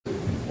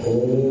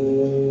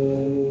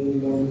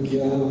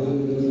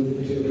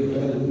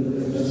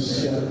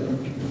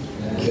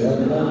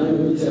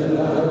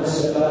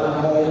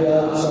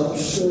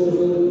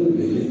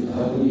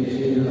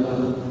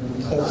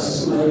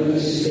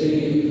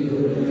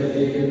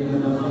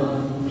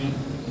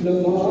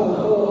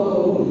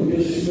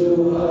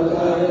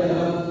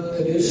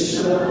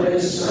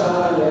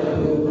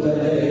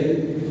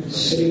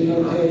Srila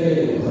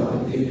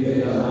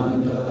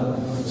Bhaktisiddhanta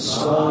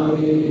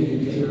Swami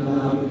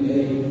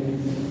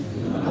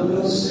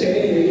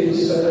Namaste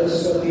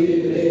Saraswati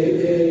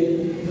Deve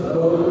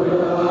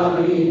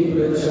Gauravani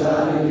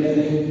Pracharine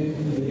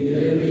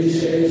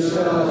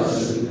Nirvishesha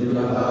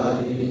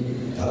Shuddhavadi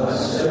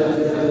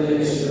Asrajale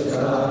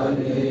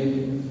Shakarine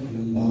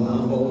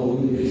Namo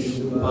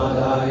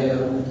Vishnupadaya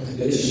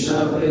Krishna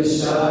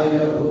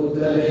Prishaya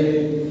Bhutale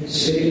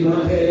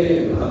Srimate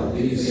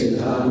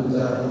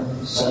Bhaktisiddhanta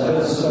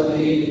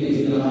Saraswati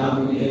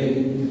Namye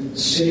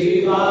Sri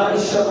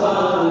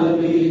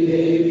Vaishnavani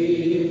Devi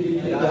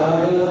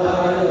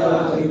Daya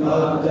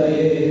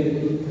Kripadaye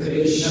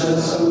Krishna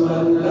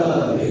Sambandha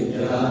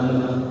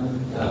Vijnana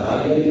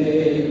Dayane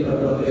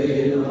Prabhave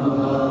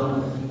Namaha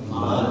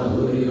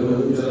Madhuryo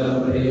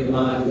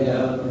Premadya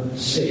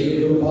Sri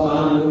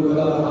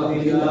Rupanuga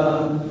Bhakya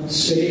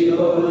Sri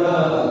Gaura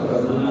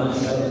Karuna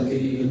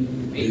Shakti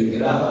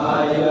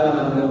Vigrahaya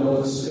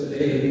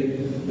Namostate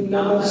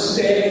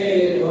Namaste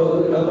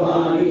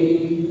Gauravani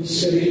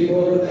Sri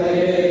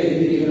Murtaye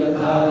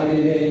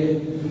Divatharine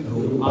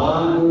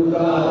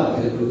Rupanuga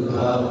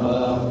Virudhava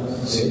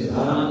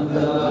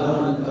Siddhanta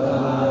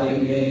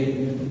Antaharine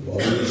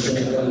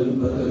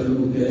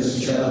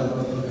Vaishakalpatarubhyascha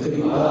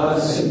Kripa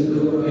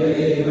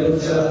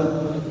Sindhurevacha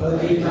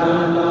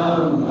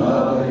Patitanam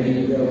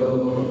Bhavanebhyo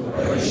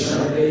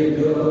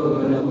Vaishnavebhyo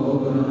Namo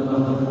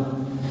Namaha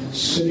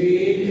Sri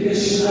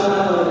Krishna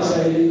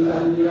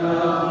Chaitanya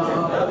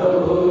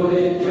Prabhu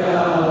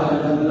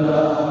Nityananda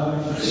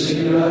Sri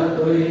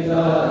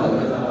Advaita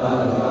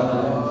Gadadhara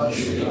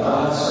Sri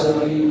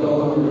Vasari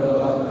Gaura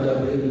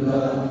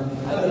Bhakta-vrinda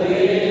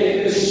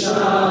Hare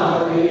Krishna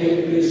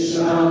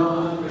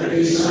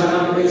Krishna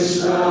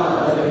Krishna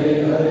Hare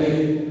Hare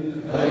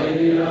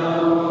Hare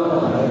Rama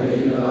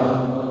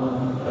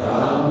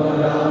Rama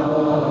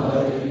Rama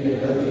Hare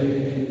Hare.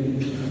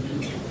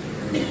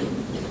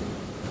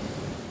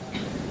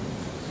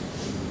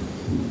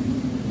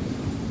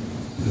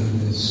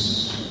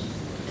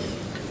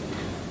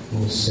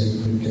 Most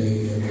sacred day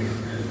of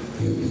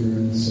the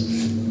appearance of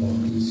Srila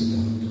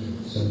Bhaktisiddhanta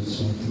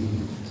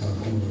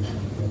Thakur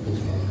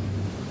Prabhupada.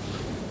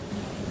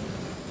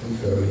 I'm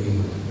very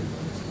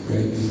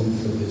grateful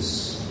for this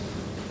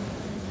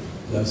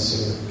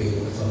blessing of being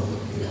with all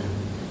of you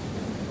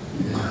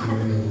and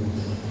hearing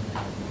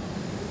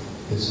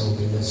His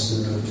Holiness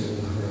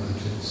Narayana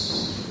Maharaj's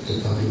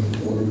divine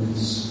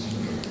words,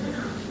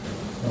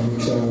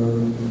 which are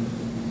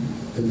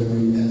the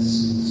very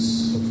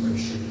essence of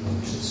Krishna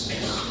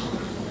consciousness.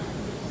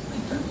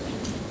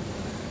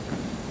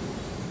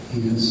 He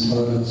has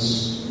taught us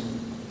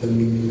the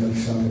meaning of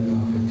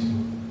Sharanagati,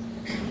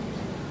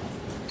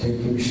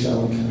 taking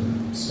shelter,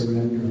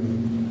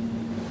 surrendering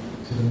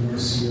to the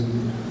mercy of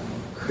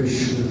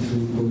Krishna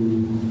through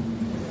Guru.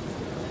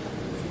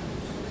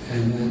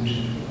 And that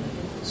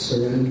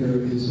surrender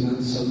is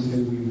not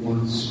something we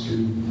once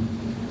do.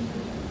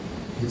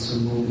 It's a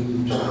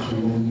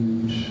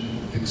moment-to-moment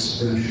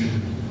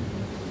expression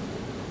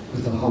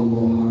with a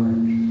humble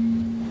heart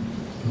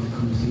of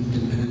complete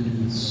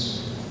dependence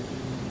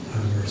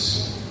on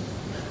mercy.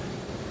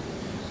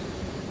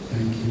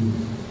 Thank you,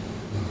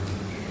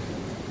 Maharaj,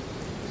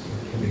 for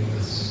giving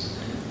us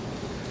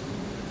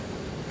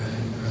that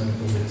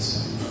incredible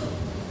insight.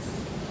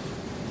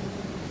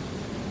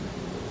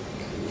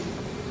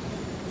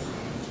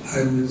 I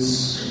was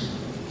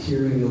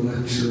hearing a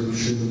lecture of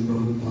Srila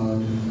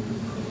Prabhupada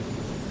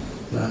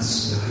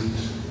last night.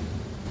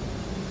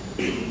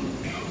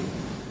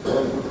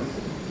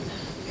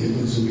 It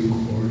was a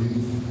recording,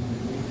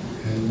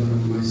 and one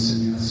of my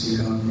sannyasi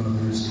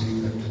godbrothers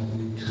came and told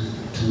me to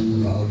turn the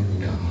volume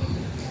down.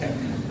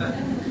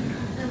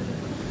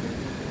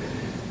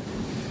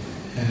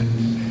 And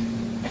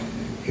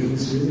it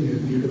was really a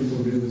beautiful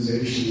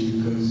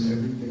realization because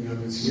everything I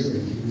was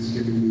hearing, he was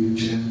giving me a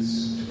chance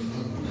to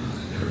follow,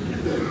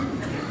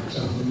 to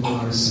humble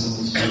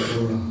ourselves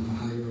before a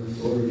higher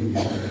authority in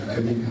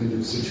every kind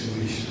of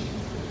situation.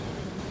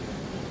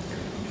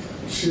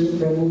 Srila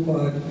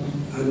Prabhupada,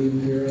 on the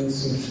appearance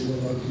of Srila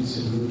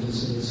Bhaktisiddhanta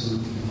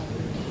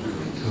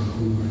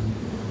Thakur,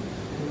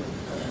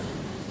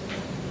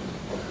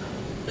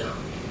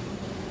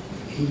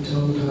 he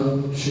told how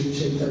Sri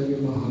Chaitanya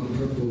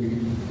Mahaprabhu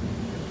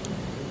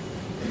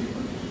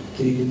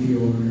gave the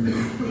order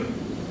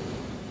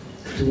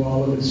to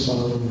all of his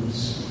followers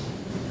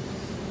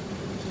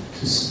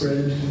to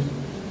spread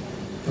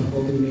the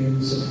holy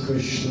names of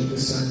Krishna, the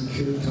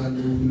Sankirtan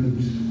movement,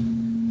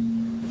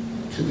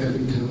 to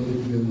every town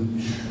and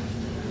village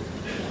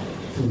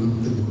throughout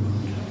the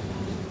world.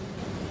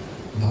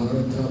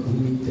 Bharata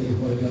Bhumite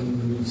Hoyam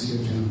Manusya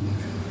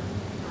Janmaja.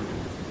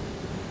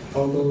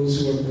 all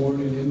those who are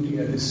born in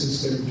India, this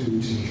is their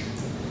duty,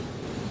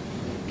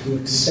 to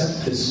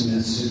accept this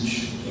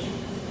message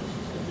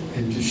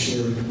and to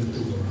share it with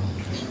the world.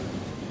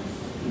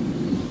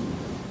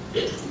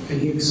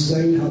 And he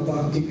explained how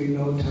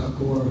Bhaktisiddhanta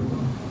Thakur,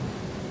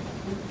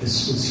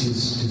 this was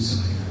his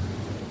desire.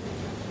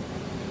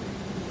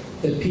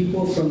 That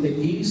people from the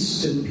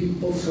East and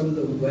people from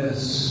the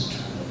West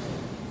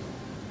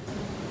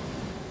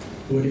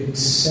would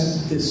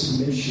accept this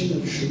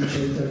mission of Sri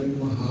Chaitanya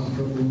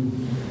Mahaprabhu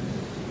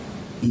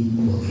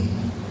equally.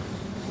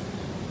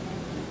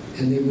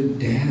 And they would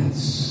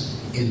dance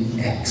in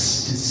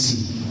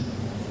ecstasy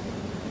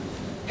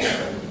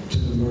to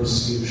the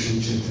mercy of Sri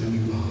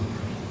Chaitanya Mahaprabhu.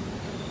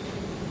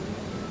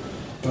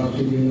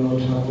 Bhaktisiddhanta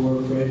Thakur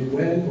prayed,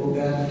 when will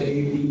that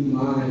day be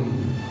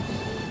mine?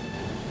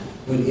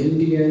 When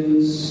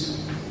Indians,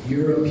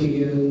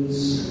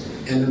 Europeans,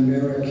 and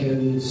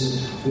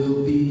Americans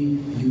will be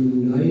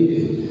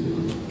united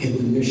in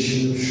the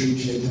mission of Sri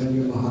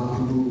Chaitanya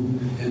Mahaprabhu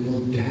and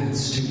will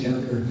dance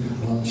together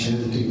while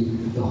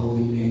chanting the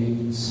holy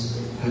names.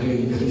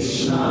 Hare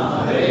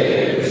Krishna,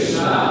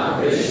 Krishna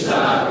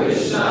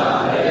Krishna,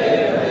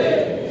 Hare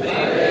Hare,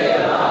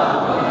 Hare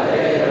Rama,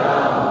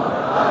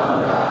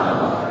 Rama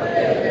Rama,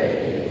 Hare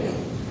Hare.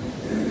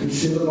 And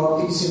Srila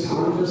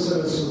Bhaktisiddhanta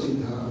Saraswati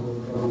Thakur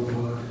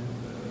Prabhupada,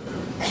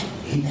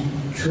 he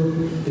took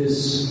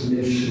this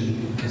mission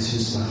as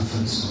his life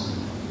and soul.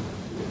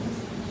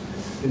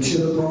 And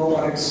Srila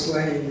Prabhupada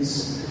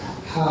explains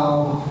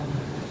how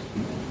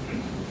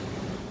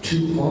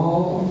to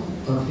all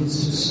of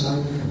his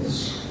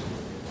disciples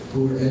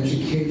who were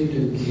educated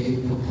and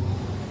capable,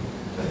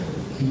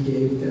 he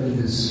gave them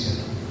this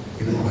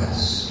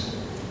request: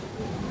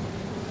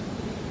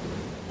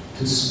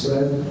 to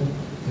spread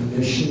the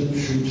mission of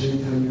Sri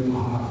Chaitanya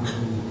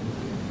Mahaprabhu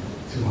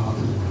throughout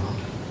the world.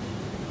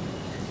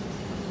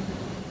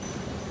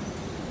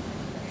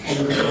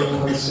 Srila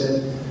Prabhupada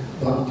said,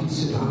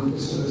 Bhaktisiddhanta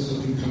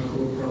Saraswati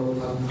Thakur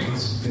Prabhupada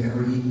was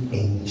very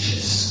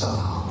anxious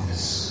about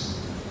this.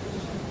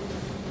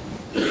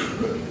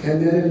 And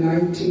then in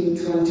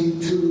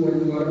 1922, when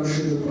one of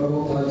Srila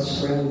Prabhupada's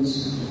friends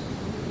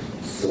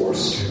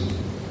forced him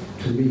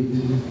to meet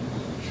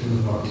Srila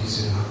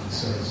Bhaktisiddhanta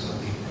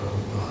Saraswati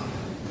Prabhupada,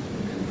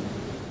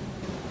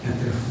 at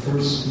their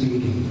first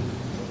meeting,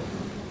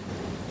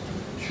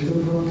 Srila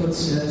Prabhupada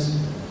says,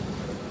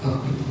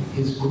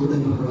 his Guru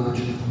Maharaj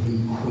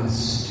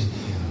requested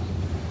him,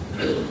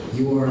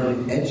 you are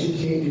an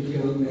educated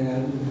young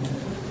man.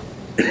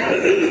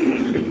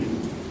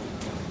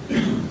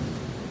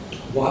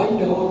 Why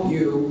don't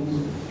you,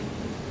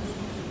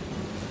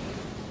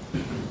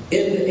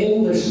 in the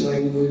English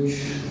language,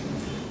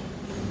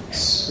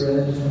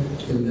 spread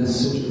the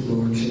message of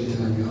Lord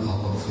Chaitanya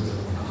all over the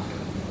world?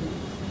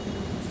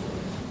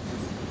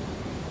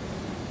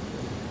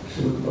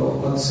 Srila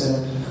Prabhupada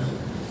said,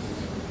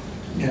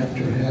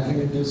 after having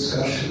a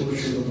discussion with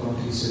Srila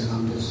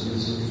Bhaktisiddhanta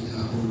Saraswati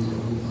Thakur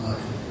Prabhupada,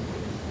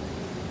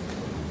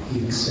 he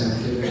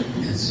accepted it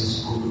as his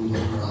Guru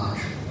Maharaj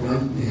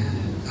right then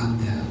on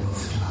that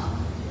rooftop.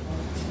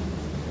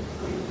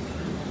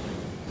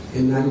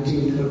 In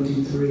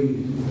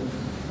 1923,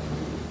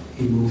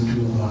 he moved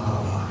to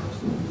Allahabad.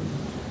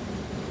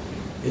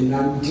 In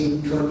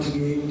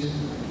 1928,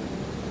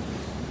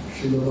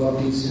 Srila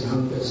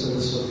Bhaktisiddhanta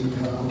Saraswati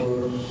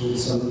Thakur with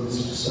some of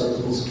his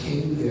disciples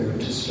came there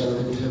to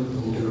start a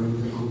temple during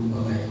the Kumbh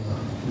Mela,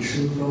 and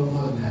Srila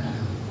Prabhupada met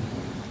him.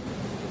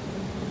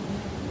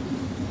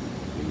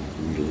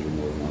 Read a little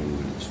more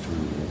monuments,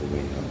 turn all the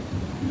way up.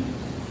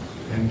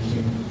 Thank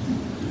you.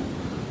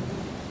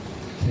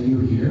 Can you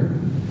hear?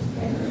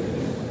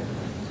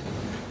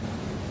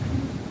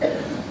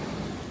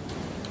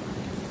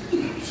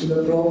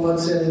 Srila Prabhupada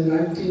said in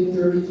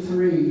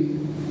 1933,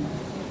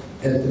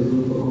 at the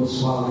Rupa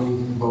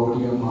Goswami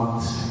Bodhya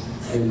Math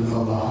in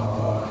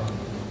Allahabad,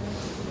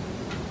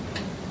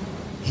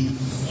 he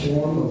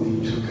formally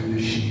took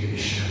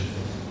initiation.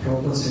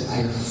 Prabhupada said,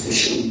 I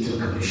officially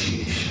took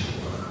initiation.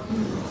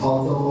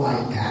 Although I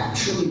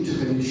actually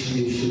took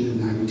initiation in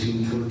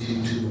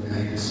 1922 when I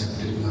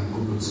accepted my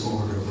Guru's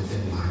order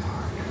within my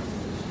heart.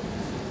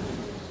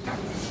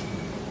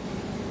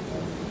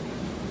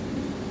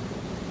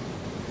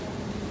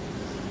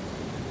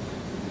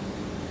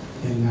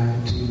 In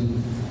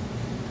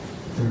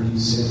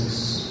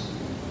 1936,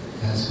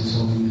 as His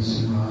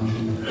Holiness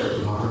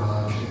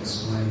Maharaj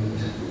explained,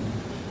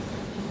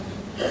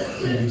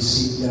 he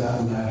received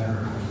that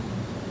letter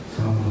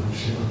from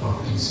Srila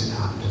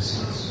Bhaktisiddhanta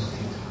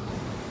Saraswati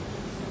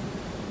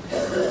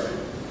Thakur,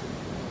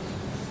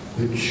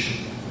 which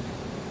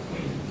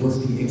was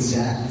the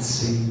exact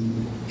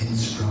same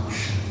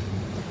instruction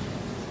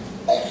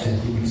that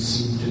he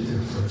received at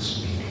their first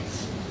meeting.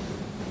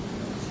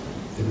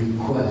 The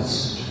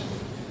request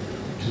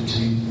to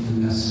take the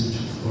message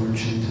of Lord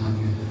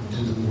Chaitanya to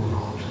the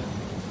world.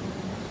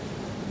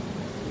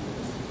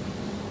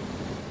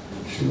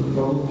 Srila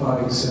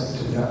Prabhupada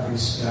accepted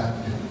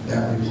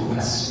that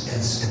request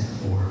as an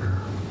order,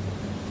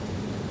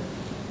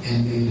 and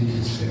made it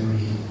his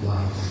very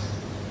life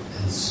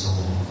and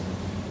soul.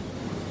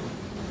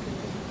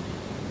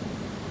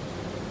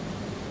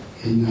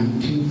 in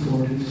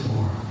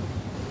 1944,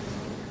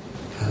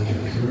 on the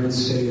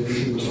appearance day of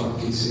Srila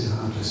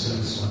Bhaktisiddhanta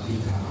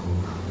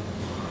Thakur,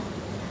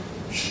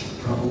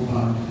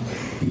 Prabhupada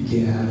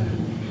began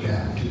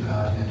Back to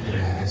Godhead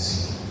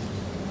magazine.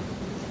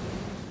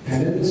 And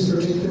in this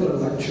particular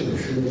lecture,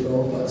 Srila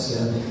Prabhupada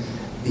said,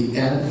 the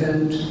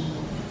advent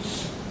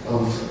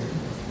of,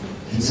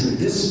 he said,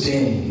 this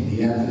day,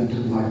 the advent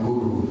of my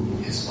Guru,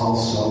 is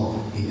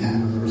also the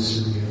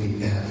anniversary of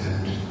the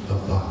advent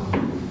of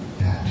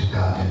Back to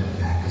Godhead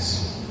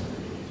magazine.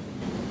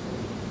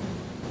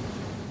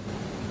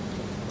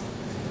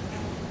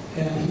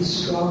 And he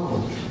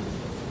struggled.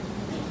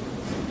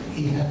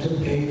 He had to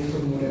pay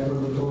from whatever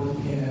little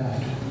he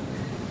had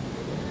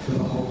for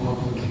the whole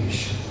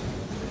publication.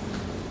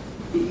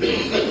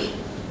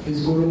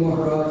 His Guru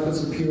Maharaj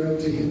was appearing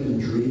to him in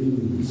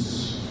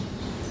dreams,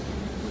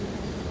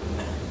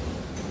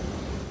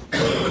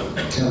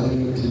 telling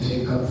him to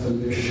take up the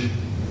mission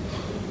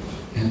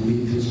and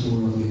leave his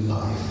worldly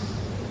life.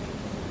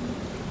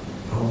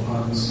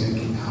 Prabhupada was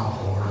thinking, how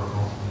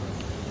horrible.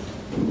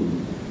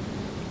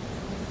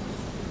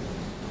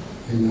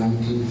 In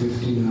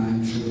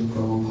 1959, Srila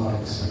Prabhupada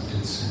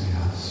accepted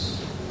sannyas.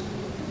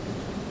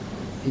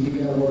 He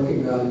began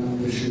working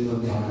on the Srila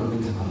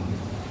Bhaktisiddhanta.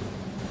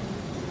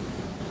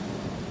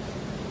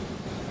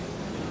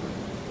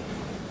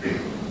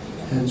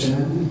 And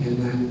then, in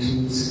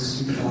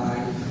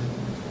 1965,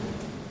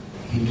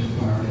 he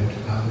departed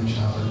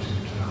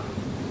Avijjavatutta.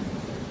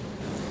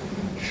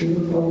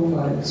 Srila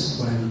Prabhupada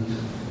explained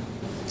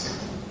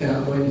that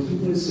when he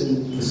was in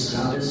the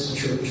Scottish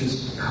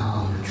Church's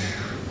college,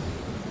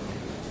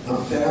 a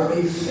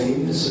very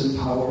famous and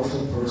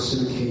powerful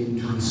person came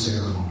to a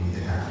ceremony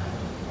there.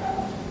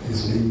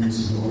 His name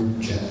was Lord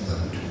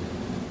Jetland.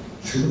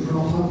 Srila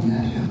Prabhupada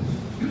met him.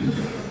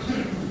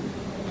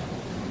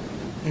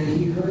 And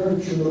he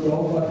heard, Srila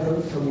Prabhupada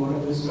heard from one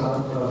of his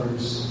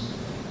godbrothers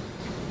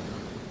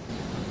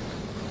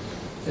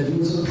that he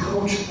was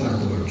approached by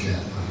Lord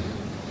Jetland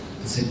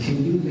and said,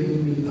 can you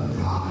make me a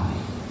Brahmin?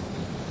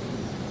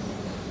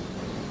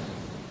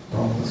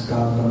 Prabhupada's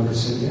godbrother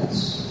said,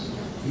 yes.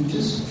 You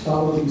just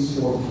follow these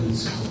 4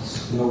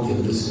 principles. No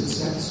illicit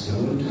sex, no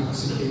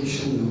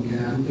intoxication, no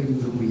gambling,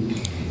 no weed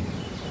eating.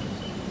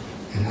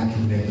 And I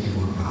can make you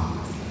a Brahmin.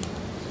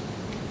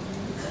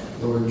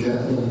 Lord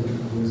Jetland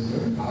was a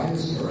very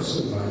pious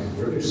person by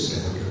British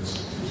standards.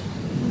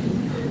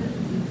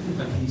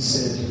 He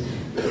said,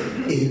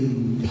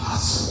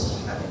 impossible.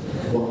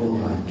 What will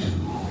I do?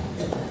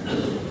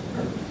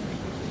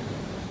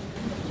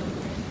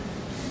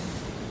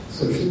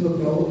 So Srila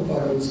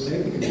Prabhupada was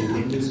thinking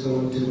he was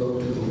going to go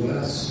to the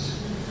West.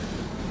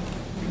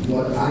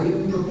 What I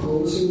am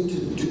proposing to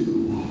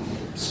do,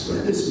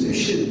 spread this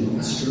mission in the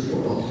Western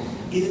world,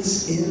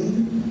 is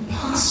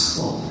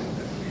impossible.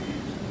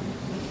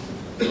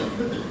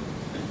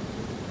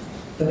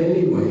 But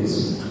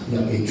anyways,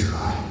 let me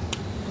try.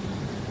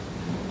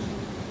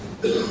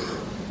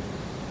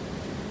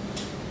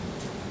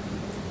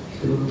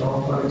 Srila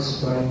Prabhupada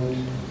explained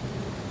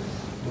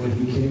when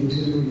he came to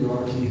New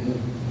York,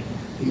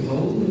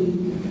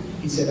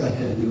 he said, I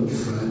had no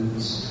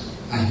friends,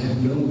 I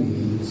had no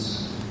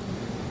means.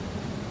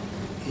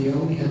 He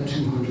only had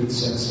 200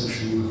 sets of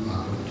Srimad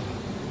Bhagavatam.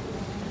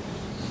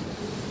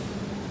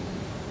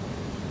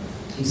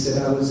 He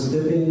said, I was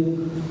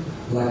living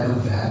like a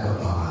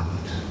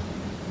vagabond,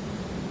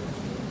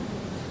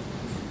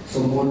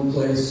 from one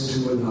place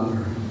to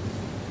another.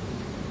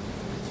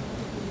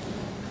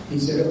 He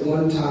said at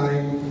one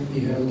time he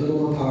had a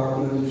little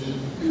apartment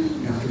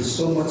after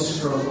so much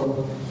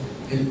struggle,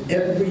 and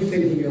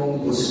everything he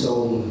owned was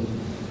stolen.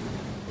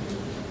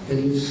 And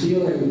he was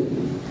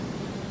feeling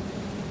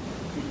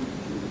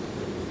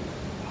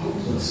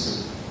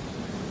hopeless.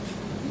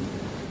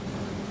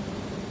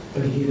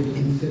 But he had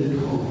infinite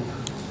hope.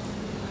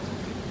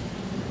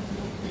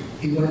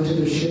 He went to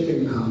the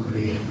shipping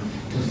company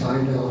to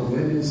find out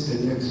when is the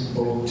next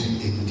boat to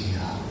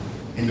India.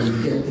 And he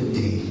would get the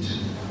date.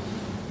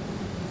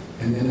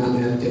 And then on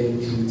that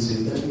date he would say,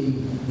 let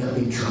me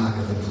try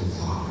a little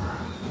longer.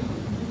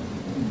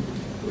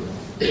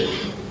 And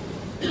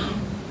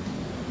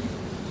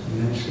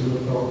then Srila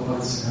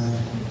Prabhupada said,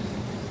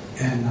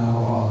 and now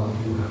all of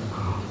you have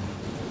come.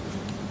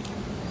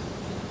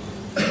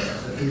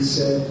 He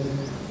said,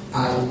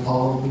 I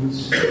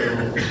always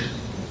felt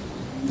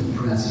the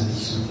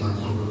presence of my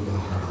Guru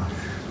Maharaj.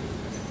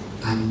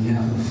 I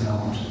never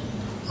felt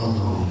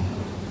alone.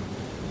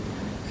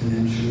 And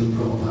then Srila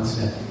Prabhupada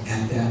said,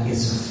 and that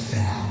is a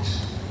fact.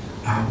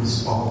 I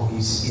was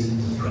always in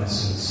the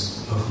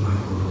presence of my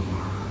Guru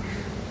Maharaj.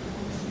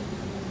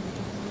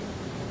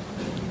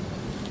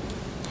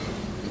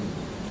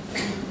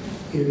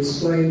 He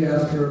explained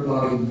after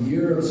about a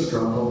year of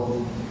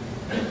struggle,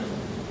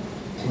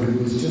 when he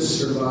was just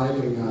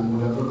surviving on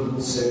whatever little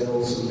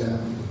sales of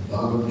that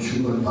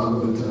Srimad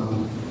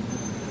Bhagavatam,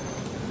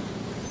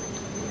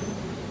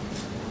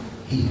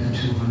 he had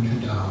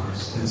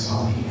 $200. That's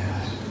all he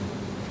had.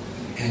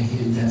 And he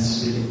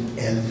invested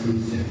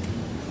everything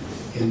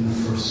in the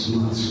first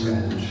month's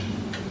rent.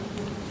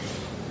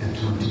 at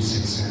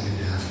 26 Second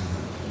Avenue.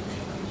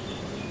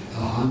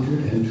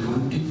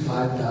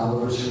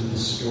 $125 for the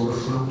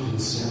storefront and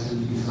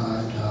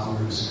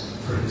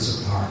 $75 for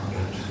his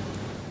apartment.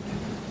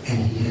 And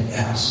he had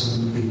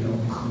absolutely no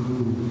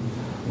clue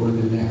where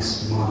the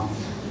next month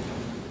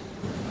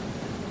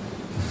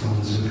the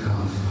funds would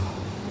come from.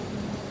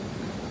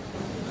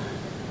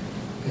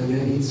 And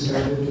then he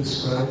started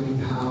describing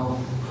how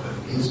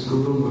his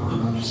Guru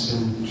Maharaj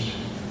sent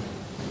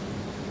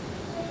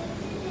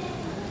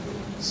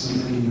so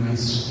many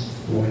nice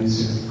boys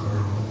and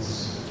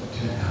girls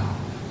to help.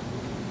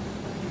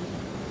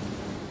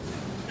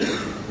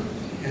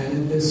 And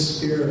in this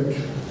spirit,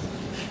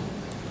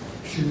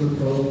 Srila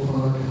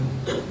Prabhupada,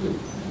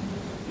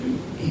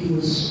 he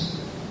was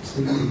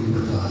pleading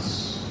with us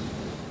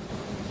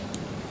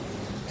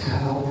to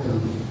help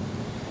him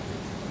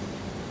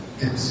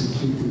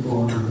execute the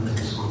order of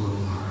his Guru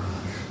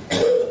Maharaj.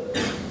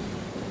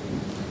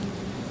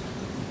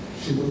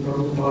 Srila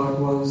Prabhupada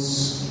was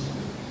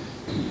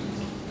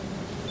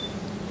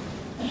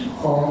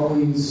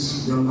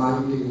always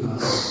reminding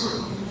us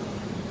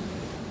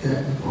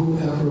that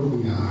whoever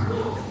we are,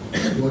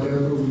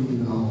 whatever we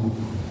know,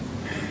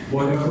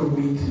 whatever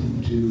we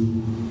can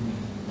do,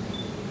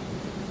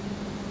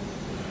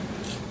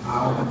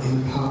 our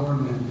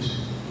empowerment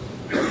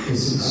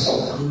is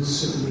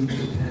exclusively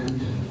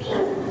dependent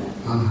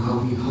on how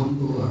we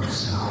humble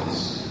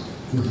ourselves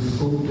with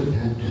full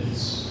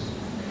dependence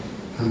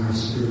on our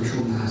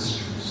spiritual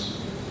masters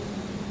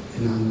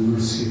and on the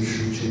mercy of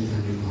Sri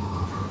Chaitanya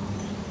Mahaprabhu.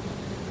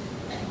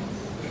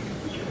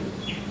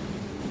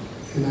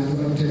 And I'd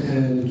like to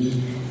end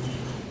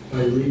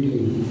by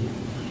reading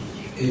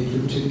a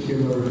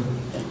particular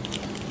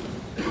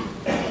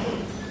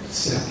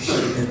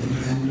section at the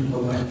end of the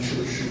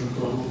lecture Srila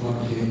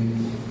Prabhupada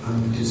gave on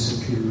the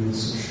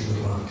disappearance of Srila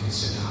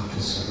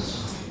Bhaktisiddhanta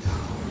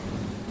Thakur,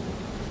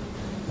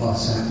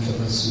 Los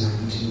Angeles,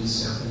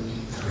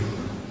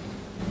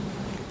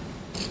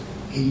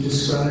 1973. He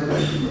described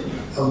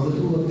a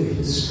little of the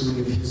history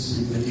of his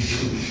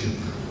relationship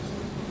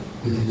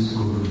with his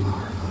Guru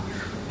Maharaj.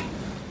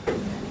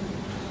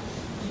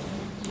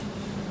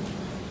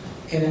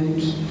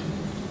 And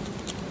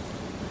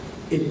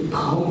it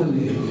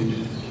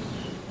culminated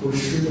with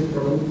Srila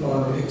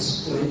Prabhupada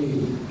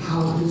explaining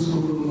how his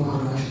Guru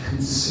Maharaj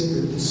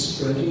considered the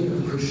spreading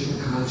of Krishna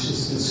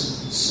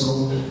consciousness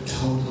so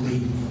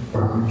totally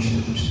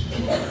urgent.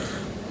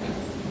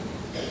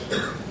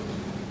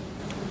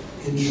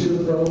 In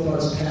Srila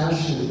Prabhupada's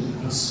passion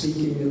of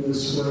speaking in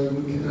this way,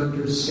 we can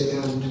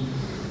understand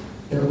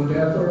that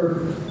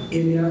whatever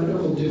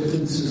inevitable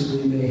differences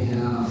we may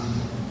have,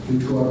 due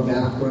to our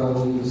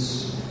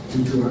backgrounds,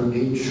 due to our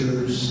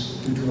natures,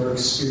 due to our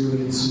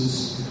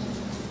experiences,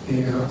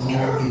 they are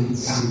all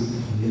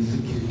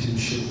insignificant and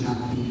should not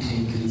be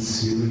taken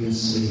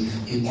seriously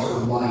in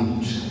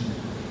light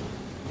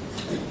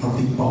of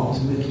the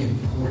ultimate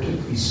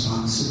important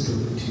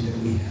responsibility that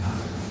we have.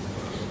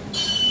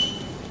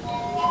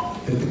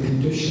 That the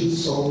conditioned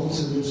souls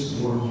in this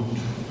world,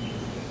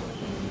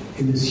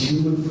 in this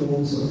human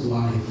forms of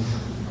life,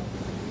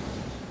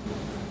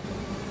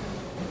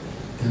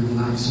 their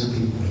lives are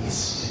being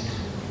wasted.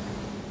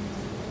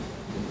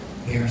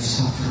 They are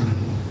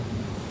suffering.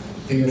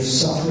 They are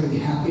suffering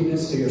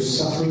happiness. They are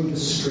suffering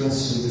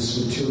distress in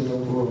this material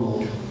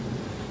world.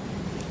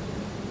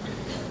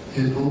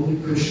 And only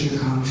Krishna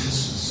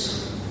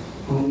consciousness,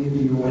 only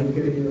the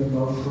awakening of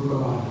love for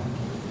God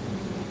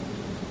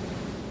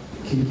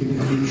can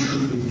give any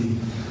true relief.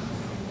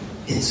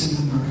 It's an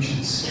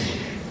emergency.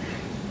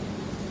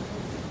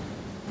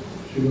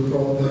 Srila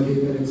Prabhupada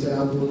gave an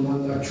example in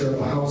one lecture of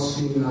a house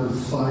being on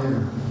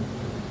fire.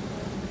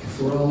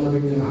 If we're all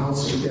living in a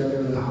house together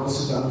and the house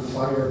is on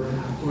fire,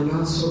 we're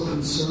not so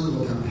concerned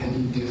with our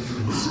petty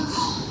differences.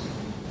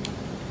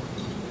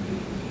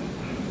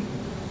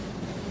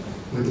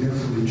 We're there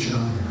for each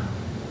other.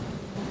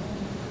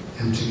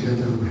 And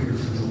together we're here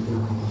for the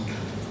world.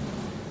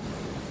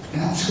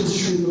 That's what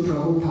Srila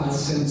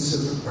Prabhupada's sense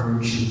of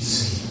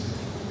urgency.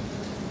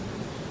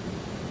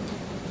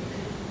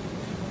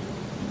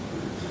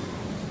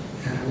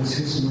 And it was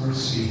his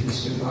mercy,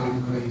 his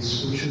divine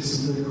grace, which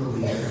is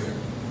literally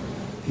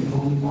the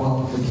only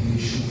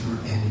qualification for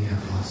any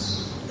of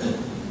us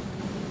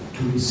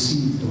to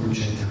receive Lord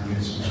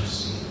Chaitanya's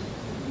mercy.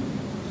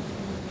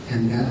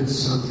 And that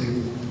is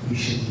something we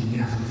should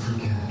never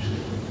forget.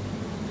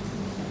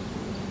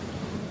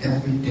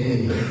 Every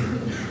day,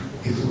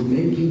 if we're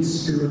making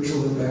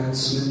spiritual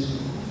advancement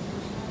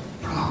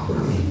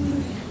properly,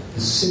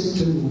 the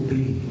symptom will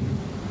be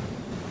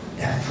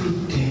every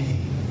day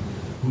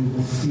we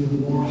will feel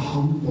more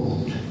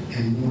humbled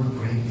and more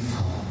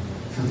grateful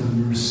for the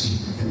mercy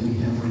that we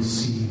have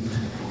received,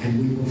 and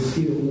we will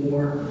feel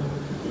more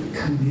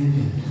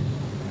committed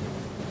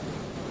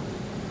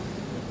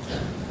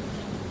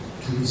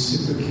to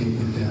reciprocate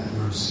with that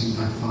mercy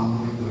by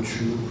following what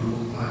Srila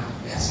Prabhupada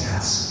has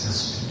asked us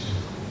to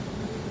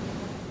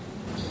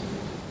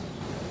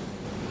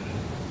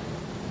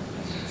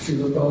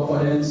do. Srila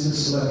Prabhupada ends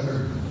this letter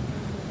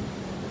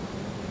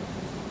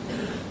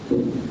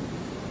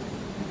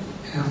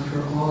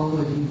after all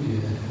that he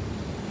did,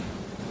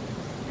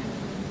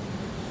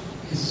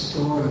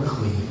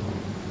 historically,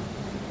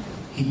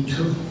 he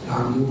took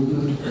our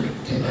movement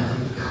to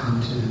every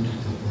continent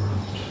of the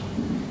world,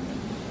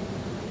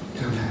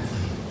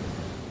 directly.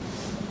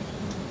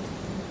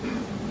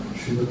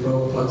 Srila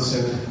Prabhupada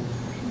said,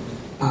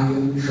 I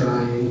am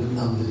trying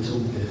a little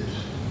bit.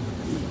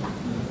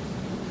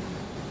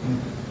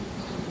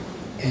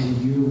 And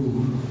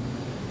you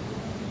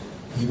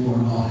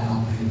are all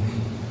helping me.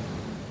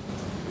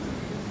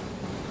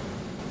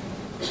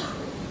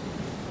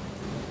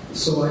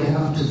 So I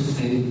have to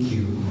thank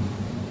you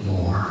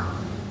more.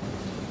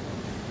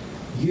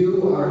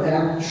 You are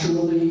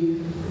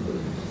actually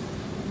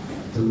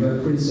the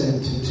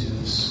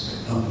representatives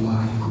of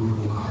my Guru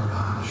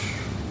Maharaj.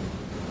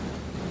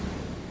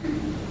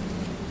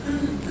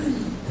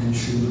 And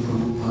Srila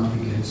Prabhupada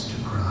begins to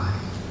cry.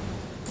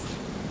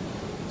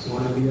 It's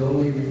one of the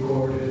only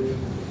recorded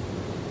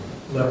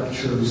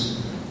lectures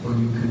where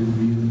you can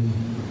really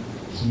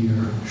hear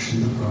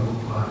Srila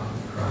Prabhupada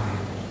cry.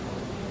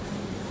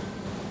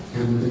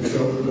 And with a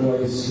choked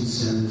voice he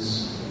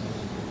says,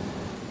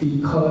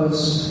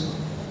 because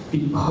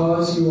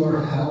you are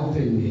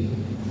helping me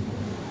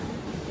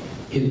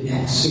in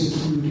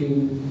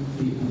executing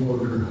the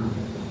order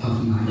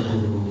of my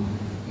Guru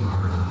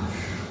Maharaj.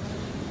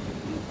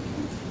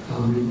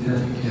 I'll read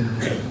that again.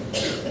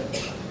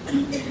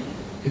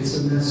 It's a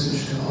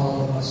message to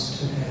all of us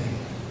today.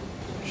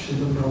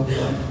 Srila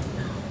Prabhupada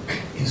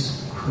is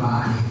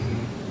crying.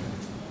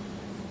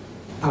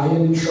 I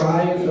am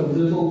trying a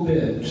little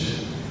bit.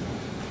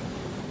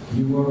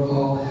 You are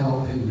all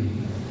helping me.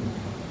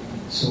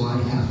 So I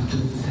have to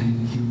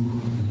thank you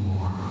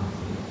more.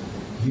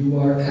 You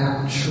are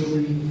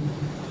actually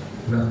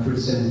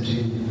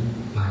representing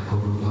my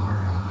Guru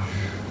Maharaj.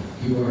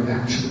 You are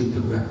actually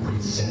the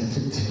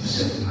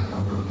representatives of my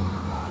Guru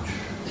Maharaj.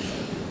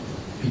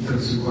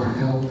 Because you are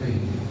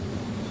helping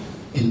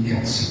in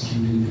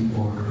executing the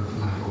order of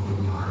my Guru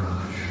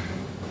Maharaj.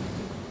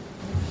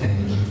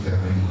 Thank you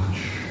very much.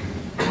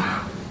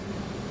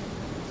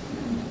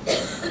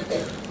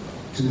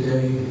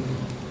 Today,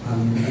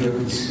 I'm here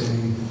to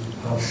say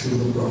of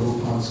Srila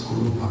Prabhupada's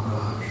Guru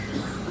Maharaj.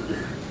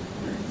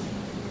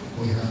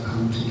 We have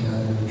come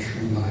together in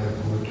Sri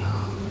Mayapur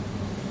town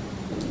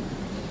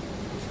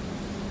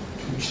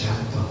to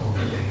chant the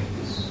holy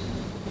names.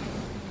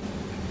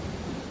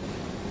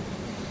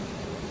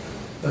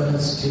 Let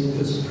us take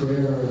this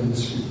prayer and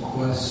this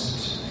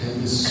request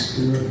and this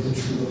spirit that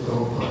Srila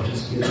Prabhupada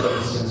has given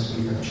us as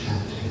we are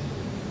chanting.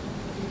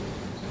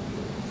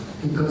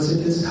 Because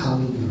it is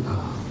Kali Yuga.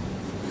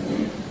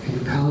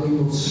 And Kali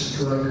will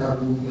strike our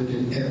movement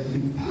in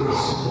every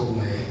possible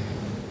way.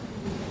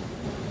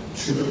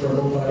 Srila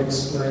Prabhupada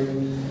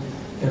explained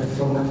that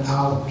from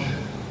without,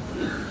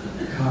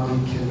 Kali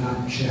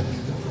cannot check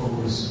the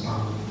progress of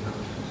our movement.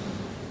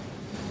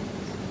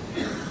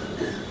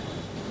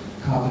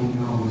 Kali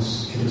knows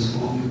it is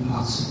only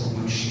possible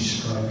when she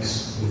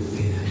strikes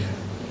within.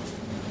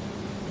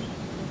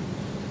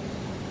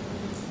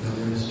 Now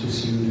there is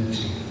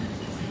disunity.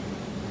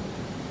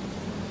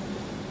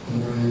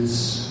 There is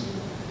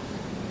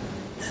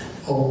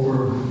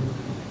over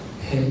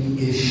petty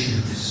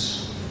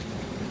issues,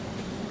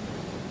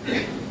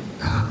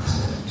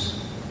 conflict.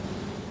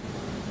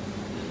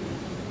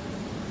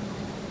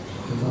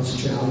 And those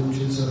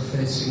challenges are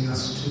facing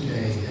us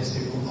today as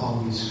they will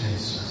always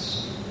face us.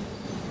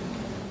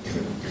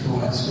 So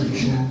as we're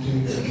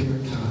chanting the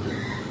kirtan,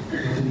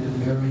 within a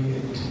very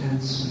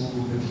intense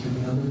mood of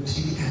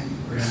humility and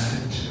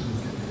gratitude,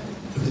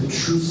 with a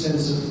true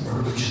sense of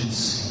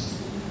urgency,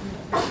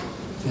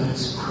 let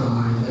us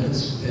cry, let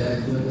us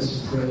beg, let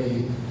us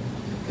pray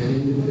that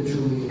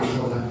individually and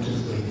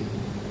collectively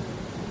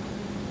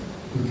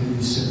we can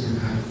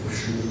reciprocate for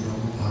Srila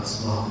Prabhupada's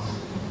love.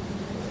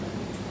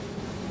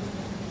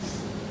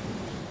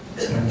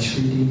 By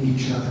treating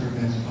each other,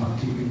 as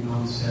Bhakti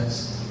Vinod says,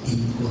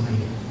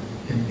 equally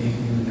and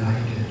being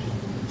united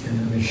in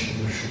the mission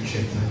of Sri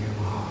Chaitanya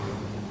Mahaprabhu.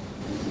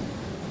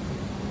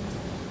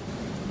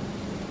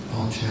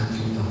 All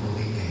chanting the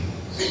holy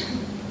names.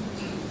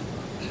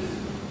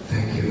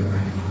 Thank you very much.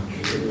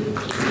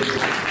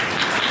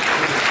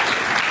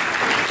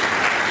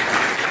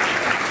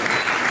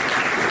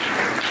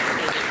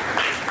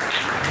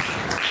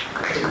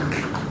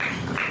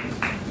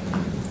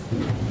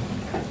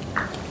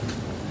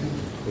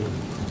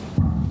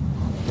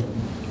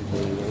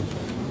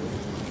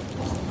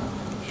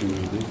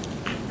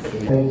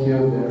 Thank you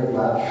very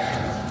much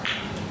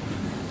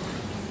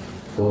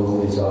for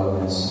His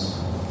Holiness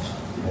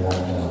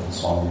Radhanath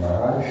Swami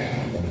Maharaj.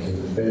 Thank you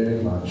very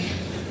much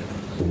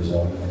for His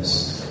Holiness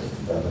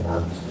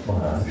Radhanath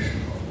Maharaj.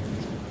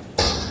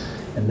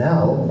 And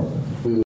now